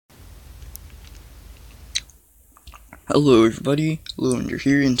Hello everybody, hello and you're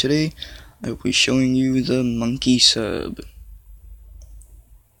here, and today I will be showing you the monkey sub.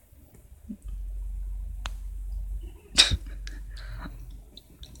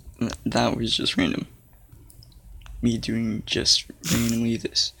 That was just random. Me doing just randomly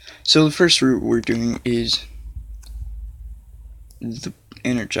this. So the first route we're doing is the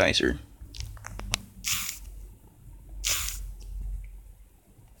Energizer.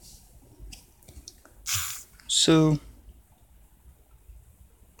 So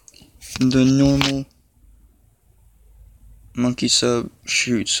the normal monkey sub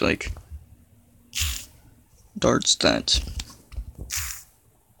shoots like darts that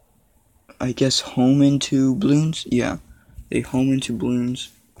I guess home into balloons. Yeah, they home into balloons.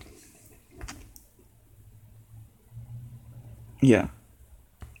 Yeah,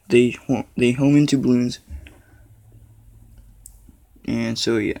 they home into balloons, and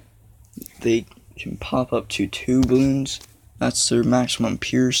so yeah, they can pop up to 2 balloons. That's their maximum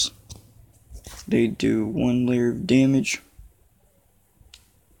pierce. They do 1 layer of damage.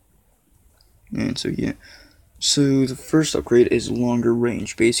 And so yeah. So the first upgrade is longer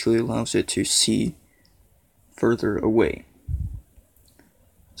range. Basically allows it to see further away.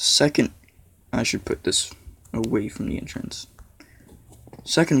 Second, I should put this away from the entrance.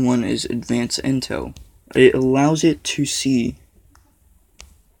 Second one is advanced intel. It allows it to see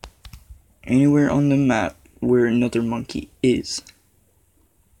anywhere on the map where another monkey is.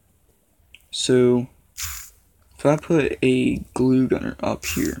 So if I put a glue gunner up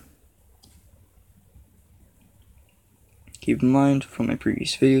here, keep in mind from my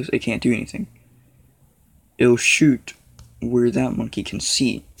previous videos, it can't do anything. It'll shoot where that monkey can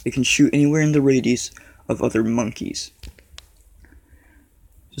see. It can shoot anywhere in the radius of other monkeys.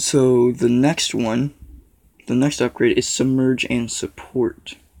 So the next upgrade is submerge and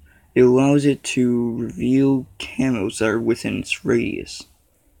support. It allows it to reveal camos that are within its radius.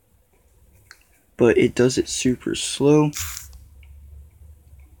 But it does it super slow.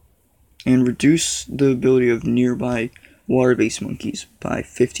 And reduce the ability of nearby water-based monkeys by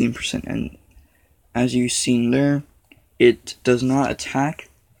 15%. And as you've seen there, it does not attack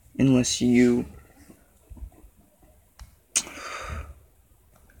unless you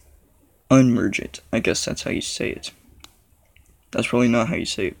unmerge it. I guess that's how you say it. That's probably not how you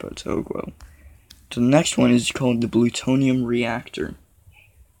say it, but oh well. The next one is called the plutonium reactor.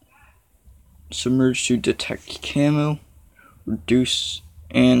 Submerge to detect camo, reduce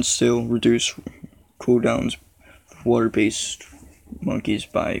cooldowns for water-based monkeys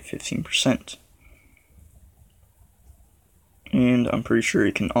by 15%. And I'm pretty sure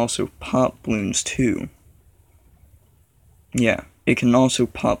it can also pop balloons too. Yeah, it can also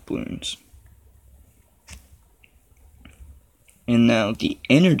pop balloons. And now the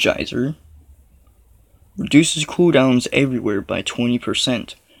Energizer reduces cooldowns everywhere by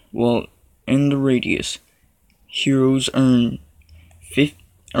 20%, while in the radius, heroes earn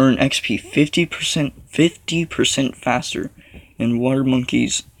XP 50% faster, and water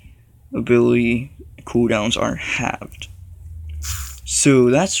monkeys' ability cooldowns are halved. So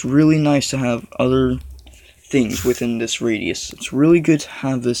that's really nice to have other things within this radius. It's really good to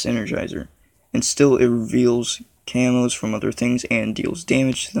have this Energizer, and still it reveals camos from other things and deals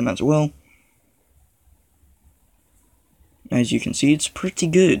damage to them as well. As you can see, it's pretty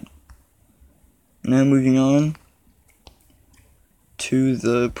good. Now moving on to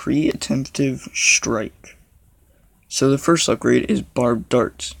the pre-attemptive strike. So the first upgrade is barbed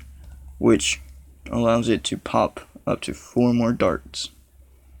darts, which allows it to pop up to 4 more darts.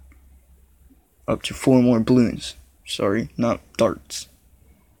 Up to 4 more balloons. Sorry, not darts.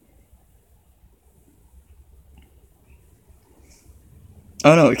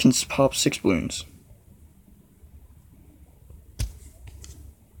 Oh no, it can pop 6 balloons.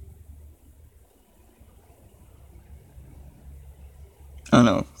 Oh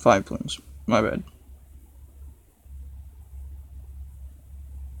no, 5 balloons. My bad.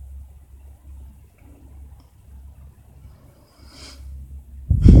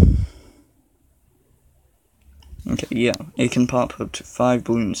 Okay, yeah, it can pop up to 5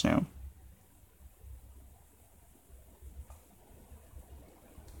 balloons now.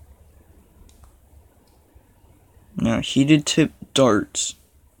 Now, heated tip darts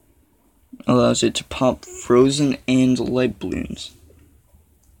allows it to pop frozen and lead balloons.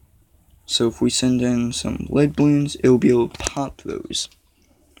 So if we send in some lead balloons, it will be able to pop those.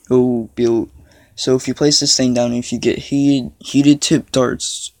 So if you place this thing down, if you get heated tip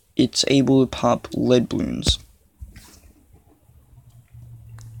darts, it's able to pop lead balloons.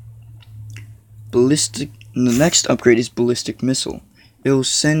 The next upgrade is ballistic missile. It will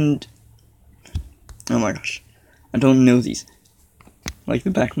send, oh my gosh, I don't know these like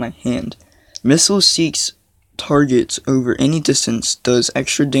the back of my hand. Missile seeks targets over any distance, does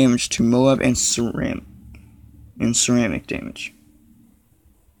extra damage to Moab and ceramic damage.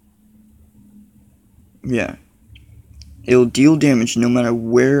 Yeah. It'll deal damage no matter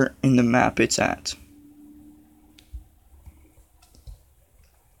where in the map it's at.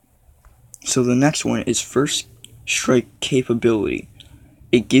 So the next one is First Strike Capability.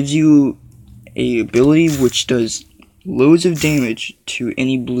 It gives you a ability which does loads of damage to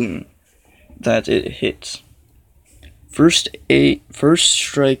any balloon that it hits. First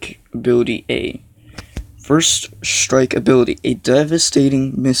Strike Ability A. First Strike Ability. A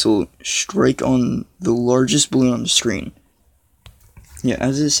devastating missile strike on the largest balloon on the screen. Yeah,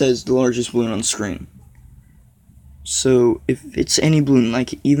 as it says, the largest balloon on the screen. So if it's any balloon,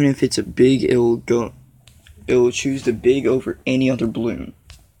 like even if it's a big, it'll choose the big over any other balloon.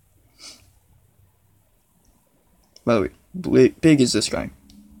 By the way, big is this guy.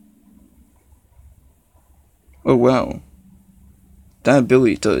 Oh wow. That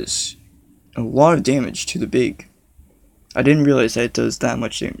ability does a lot of damage to the big. I didn't realize that it does that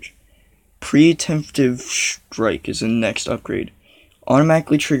much damage. Preemptive Strike is the next upgrade.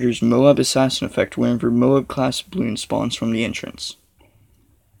 Automatically triggers Moab Assassin effect whenever Moab class balloon spawns from the entrance.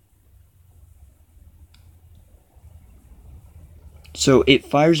 So it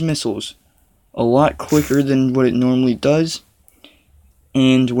fires missiles a lot quicker than what it normally does,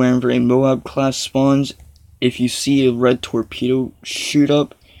 and whenever a Moab class spawns, if you see a red torpedo shoot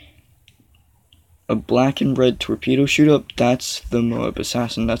up, a black and red torpedo shoot up, that's the Moab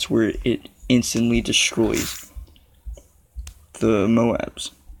Assassin. That's where it instantly destroys the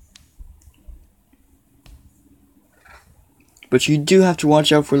Moabs. But you do have to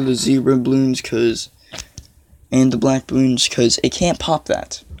watch out for the zebra balloons and the black balloons, because it can't pop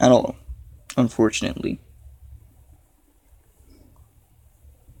that at all, unfortunately.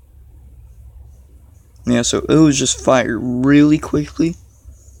 Yeah, so it was just fire really quickly,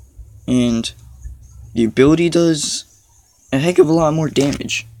 and the ability does a heck of a lot more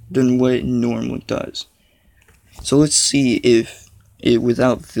damage than what it normally does. So let's see if it,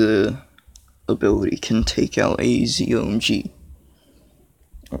 without the ability, can take out a ZOMG.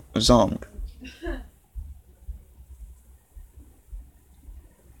 Or a Zomg.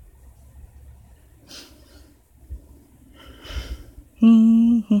 I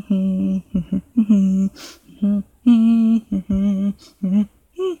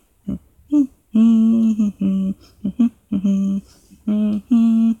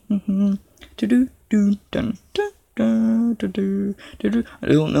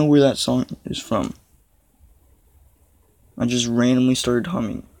don't know where that song is from. I just randomly started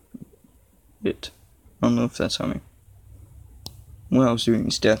humming it. I don't know if that's humming. What I was doing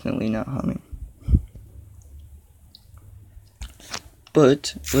is definitely not humming.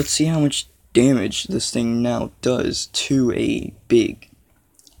 But let's see how much damage this thing now does to a big.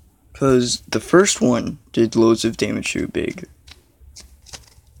 Because the first one did loads of damage to a big.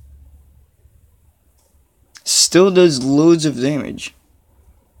 Still does loads of damage.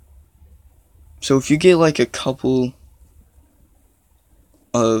 So if you get like a couple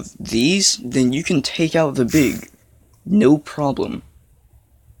of these, then you can take out the big. No problem.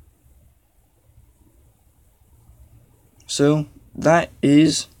 So that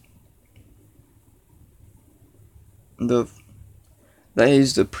is the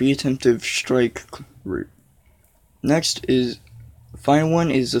preemptive strike route. Next is final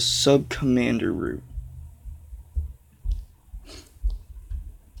one is the sub commander route.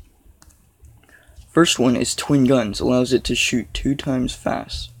 First one is twin guns, allows it to shoot 2 times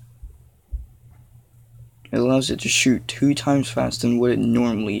fast. It allows it to shoot 2 times faster than what it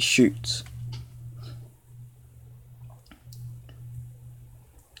normally shoots.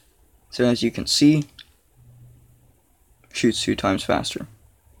 So as you can see, shoots 2 times faster.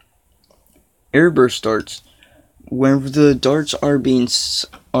 Airburst darts. Whenever the darts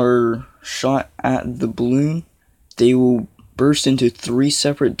are shot at the balloon, they will burst into 3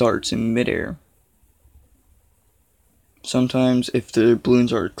 separate darts in midair. Sometimes if the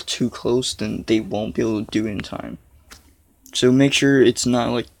balloons are too close, then they won't be able to do it in time. So make sure it's not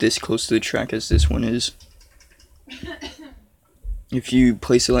like this close to the track as this one is. If you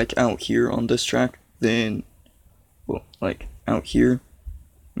place it like out here on this track, then, well, like out here,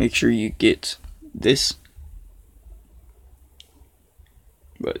 make sure you get this.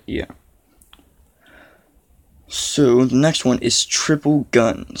 But yeah. So the next one is triple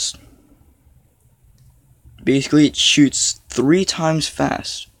guns. Basically, it shoots 3 times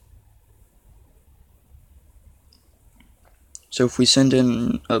fast. So if we send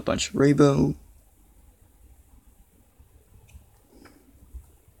in a bunch of rainbow,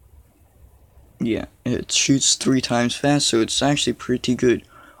 Yeah, it shoots 3 times fast, so it's actually pretty good.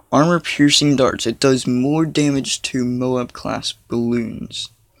 Armor piercing darts. It does more damage to Moab class balloons.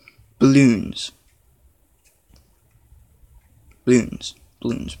 Balloons. Balloons.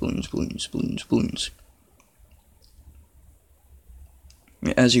 Balloons, balloons, balloons, balloons, balloons.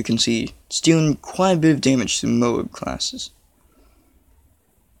 As you can see, it's dealing quite a bit of damage to Moab classes.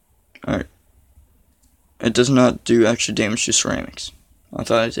 Alright. It does not do extra damage to ceramics. I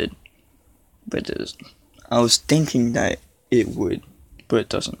thought it did, but it doesn't. I was thinking that it would, but it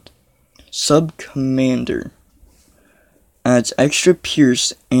doesn't. Sub-Commander adds extra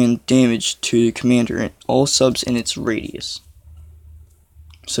pierce and damage to the commander and all subs in its radius.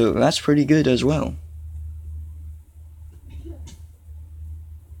 So that's pretty good as well.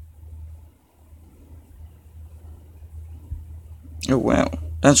 Oh wow,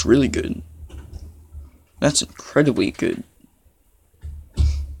 that's really good. That's incredibly good.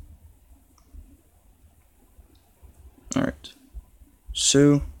 Alright.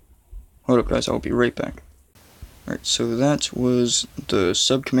 So, hold up guys, I'll be right back. Alright, so that was the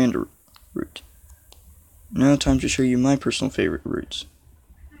Sub-Commander route. Now time to show you my personal favorite routes.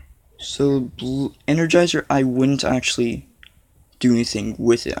 So, Energizer, I wouldn't actually do anything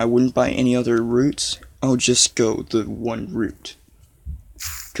with it. I wouldn't buy any other routes. I'll just go the one route.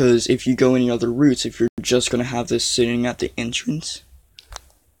 Because if you go any other routes, if you're just going to have this sitting at the entrance,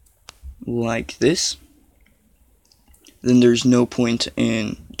 like this, then there's no point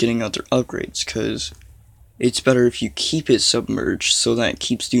in getting other upgrades, because it's better if you keep it submerged so that it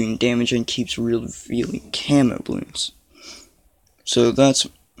keeps doing damage and keeps revealing camo balloons. So that's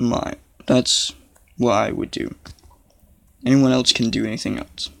what I would do. Anyone else can do anything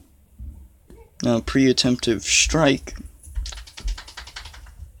else. Now, pre-attemptive strike,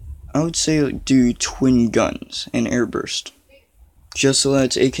 I would say do twin guns and airburst, just so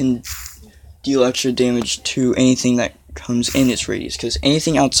that it can deal extra damage to anything that comes in its radius, because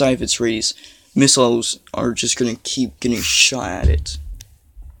anything outside of its radius, missiles are just going to keep getting shot at it.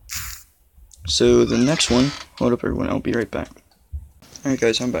 So the next one, hold up everyone, I'll be right back. Alright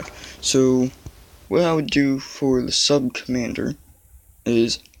guys, I'm back. So what I would do for the Sub-Commander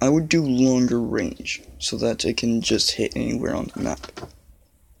is I would do longer range, so that it can just hit anywhere on the map.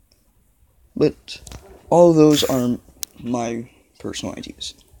 But all of those are my personal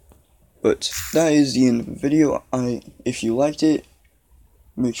ideas. But that is the end of the video. If you liked it,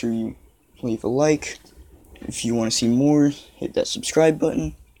 make sure you leave a like. If you want to see more, hit that subscribe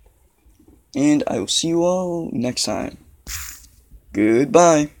button. And I will see you all next time.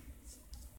 Goodbye.